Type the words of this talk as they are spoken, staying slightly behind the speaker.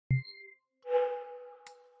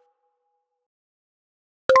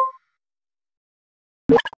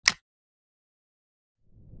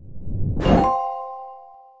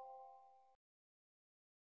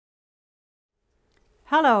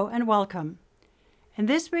Hello and welcome. In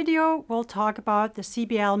this video, we'll talk about the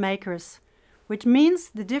CBL makers, which means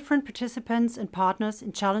the different participants and partners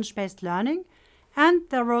in challenge-based learning and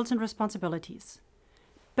their roles and responsibilities.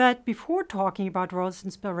 But before talking about roles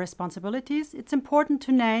and responsibilities, it's important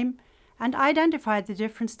to name and identify the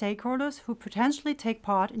different stakeholders who potentially take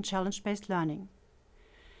part in challenge-based learning.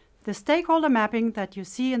 The stakeholder mapping that you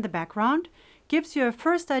see in the background gives you a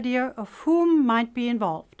first idea of whom might be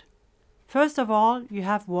involved. First of all, you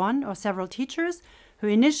have one or several teachers who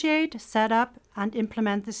initiate, set up, and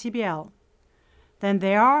implement the CBL. Then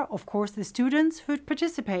there are, of course, the students who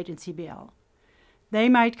participate in CBL. They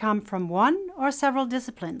might come from one or several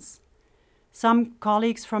disciplines. Some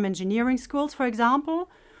colleagues from engineering schools, for example,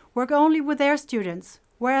 work only with their students,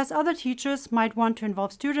 whereas other teachers might want to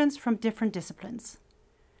involve students from different disciplines.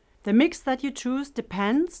 The mix that you choose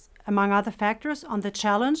depends, among other factors, on the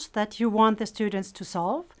challenge that you want the students to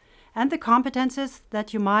solve and the competences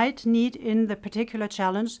that you might need in the particular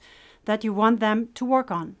challenge that you want them to work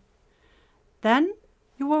on. Then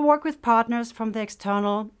you will work with partners from the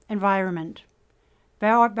external environment.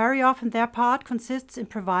 Very often their part consists in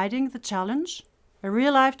providing the challenge, a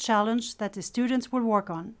real-life challenge that the students will work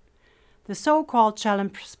on. The so-called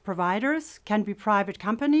challenge providers can be private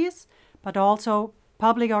companies, but also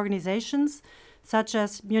public organizations such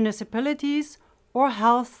as municipalities or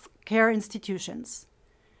health care institutions.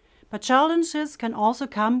 But challenges can also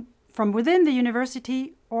come from within the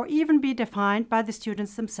university or even be defined by the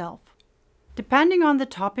students themselves. Depending on the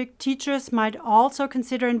topic, teachers might also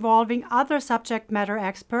consider involving other subject matter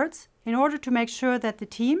experts in order to make sure that the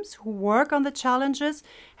teams who work on the challenges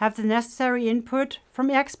have the necessary input from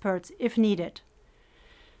experts if needed.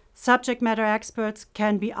 Subject matter experts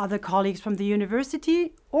can be other colleagues from the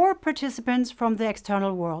university or participants from the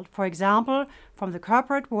external world, for example, from the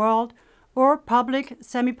corporate world or public,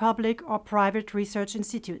 semi-public or private research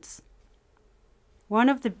institutes. One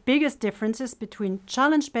of the biggest differences between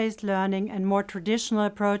challenge-based learning and more traditional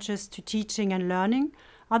approaches to teaching and learning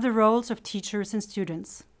are the roles of teachers and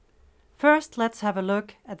students. First, let's have a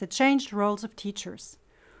look at the changed roles of teachers.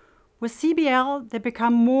 With CBL, they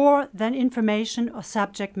become more than information or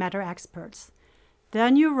subject matter experts. Their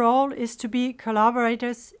new role is to be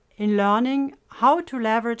collaborators in learning how to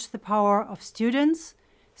leverage the power of students,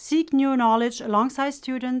 seek new knowledge alongside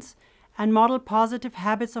students, and model positive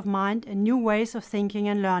habits of mind and new ways of thinking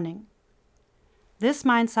and learning. This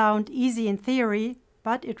might sound easy in theory,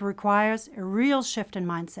 but it requires a real shift in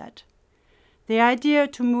mindset. The idea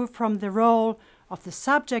to move from the role of the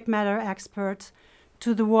subject matter expert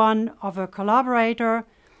to the one of a collaborator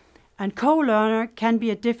and co-learner can be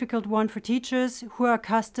a difficult one for teachers who are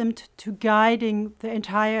accustomed to guiding the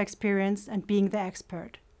entire experience and being the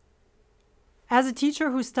expert. As a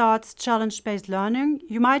teacher who starts challenge-based learning,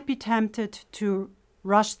 you might be tempted to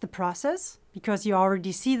rush the process because you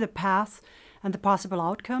already see the path and the possible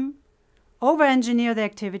outcome, over-engineer the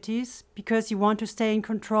activities because you want to stay in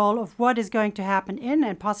control of what is going to happen in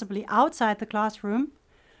and possibly outside the classroom,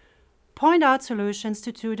 point out solutions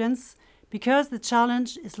to students because the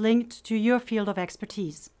challenge is linked to your field of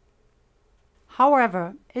expertise.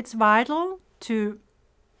 However, it's vital to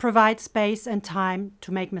provide space and time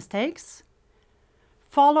to make mistakes,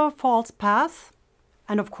 follow false paths,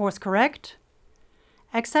 and of course correct,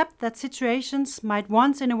 accept that situations might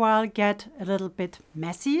once in a while get a little bit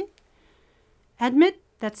messy, admit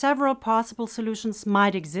that several possible solutions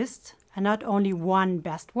might exist and not only one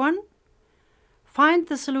best one, find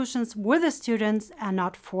the solutions with the students and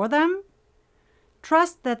not for them,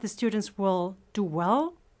 trust that the students will do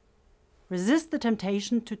well, resist the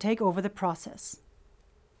temptation to take over the process.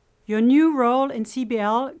 Your new role in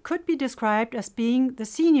CBL could be described as being the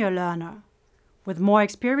senior learner, with more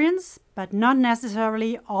experience, but not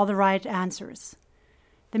necessarily all the right answers.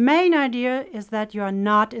 The main idea is that you are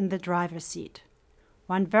not in the driver's seat.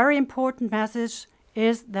 One very important message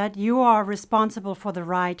is that you are responsible for the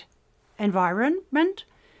right environment,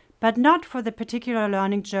 but not for the particular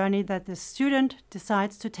learning journey that the student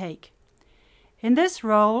decides to take. In this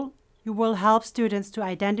role, you will help students to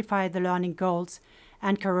identify the learning goals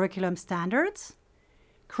and curriculum standards,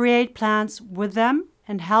 create plans with them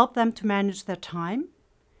and help them to manage their time,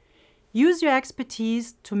 use your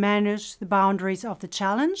expertise to manage the boundaries of the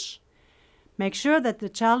challenge, make sure that the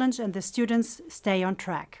challenge and the students stay on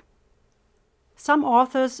track. Some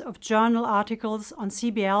authors of journal articles on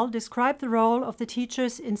CBL describe the role of the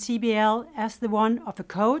teachers in CBL as the one of a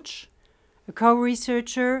coach, a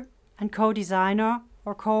co-researcher, and co-designer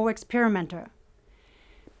or co-experimenter.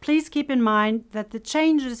 Please keep in mind that the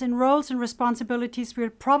changes in roles and responsibilities will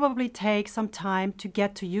probably take some time to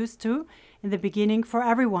get used to in the beginning for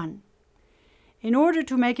everyone. In order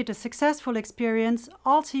to make it a successful experience,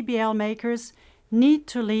 all CBL makers need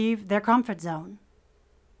to leave their comfort zone.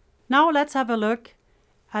 Now let's have a look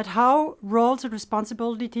at how roles and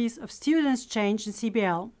responsibilities of students change in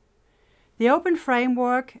CBL. The open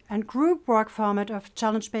framework and group work format of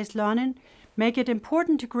challenge-based learning make it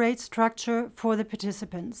important to create structure for the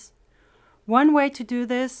participants. One way to do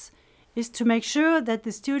this is to make sure that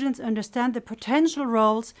the students understand the potential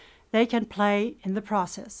roles they can play in the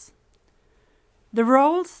process. The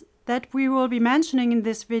roles that we will be mentioning in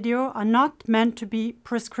this video are not meant to be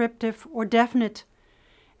prescriptive or definite,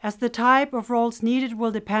 as the type of roles needed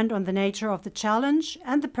will depend on the nature of the challenge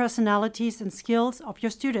and the personalities and skills of your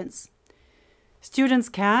students. Students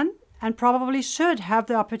can and probably should have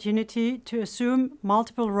the opportunity to assume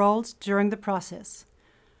multiple roles during the process.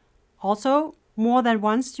 Also, more than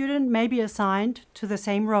one student may be assigned to the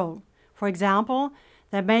same role. For example,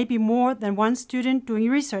 there may be more than one student doing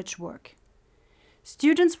research work.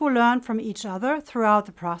 Students will learn from each other throughout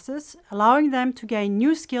the process, allowing them to gain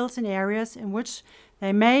new skills in areas in which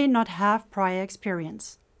they may not have prior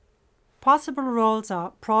experience. Possible roles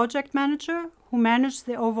are project manager, who manage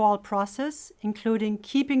the overall process, including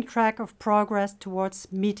keeping track of progress towards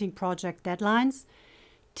meeting project deadlines,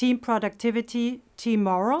 team productivity, team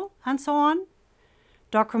morale, and so on.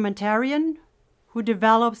 Documentarian, who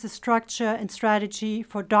develops a structure and strategy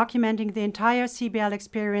for documenting the entire CBL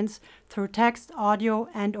experience through text, audio,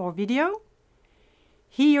 and/or video.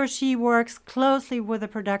 He or she works closely with the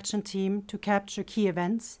production team to capture key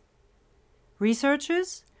events.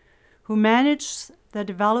 Researchers, who manage the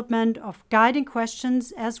development of guiding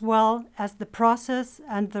questions as well as the process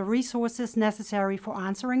and the resources necessary for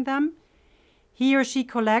answering them. He or she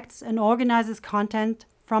collects and organizes content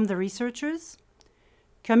from the researchers.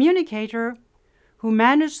 Communicator, who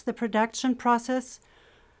manage the production process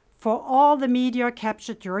for all the media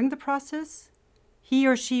captured during the process. He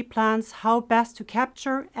or she plans how best to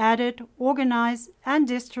capture, edit, organize, and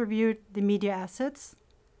distribute the media assets.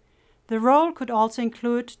 The role could also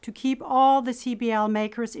include to keep all the CBL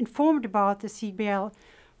makers informed about the CBL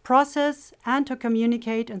process and to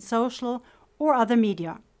communicate in social or other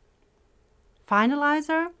media.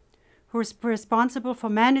 Finalizer, who is responsible for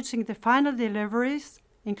managing the final deliveries,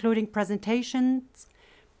 including presentations,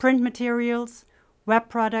 print materials, web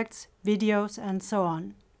products, videos, and so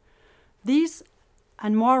on. These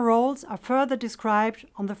and more roles are further described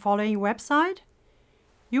on the following website.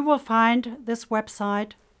 You will find this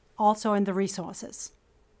website also in the resources.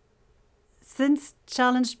 Since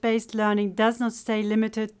challenge-based learning does not stay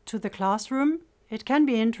limited to the classroom, it can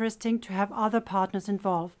be interesting to have other partners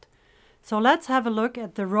involved. So let's have a look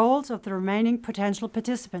at the roles of the remaining potential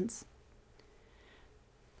participants.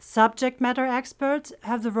 Subject matter experts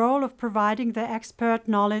have the role of providing their expert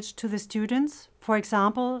knowledge to the students, for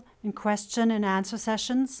example, in question and answer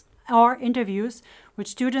sessions or interviews which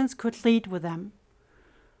students could lead with them.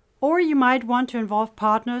 Or you might want to involve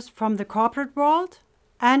partners from the corporate world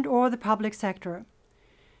and/or the public sector.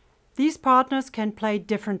 These partners can play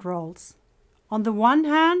different roles. On the one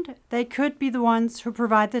hand, they could be the ones who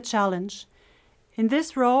provide the challenge. In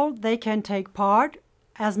this role, they can take part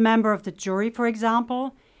as member of the jury, for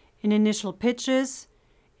example, in initial pitches,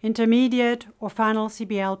 intermediate or final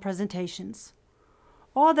CBL presentations.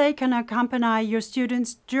 Or they can accompany your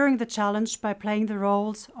students during the challenge by playing the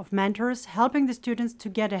roles of mentors, helping the students to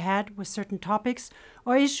get ahead with certain topics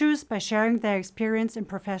or issues by sharing their experience and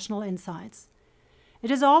professional insights.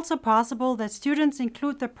 It is also possible that students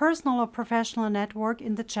include their personal or professional network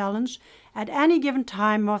in the challenge at any given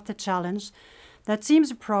time of the challenge that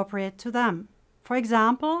seems appropriate to them. For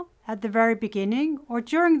example, at the very beginning or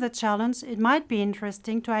during the challenge, it might be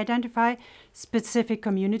interesting to identify specific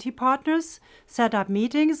community partners, set up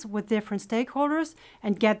meetings with different stakeholders,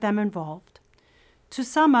 and get them involved. To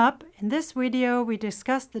sum up, in this video we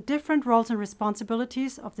discussed the different roles and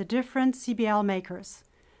responsibilities of the different CBL makers.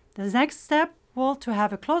 The next step will to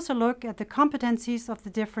have a closer look at the competencies of the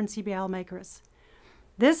different CBL makers.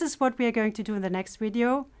 This is what we are going to do in the next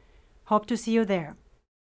video. Hope to see you there.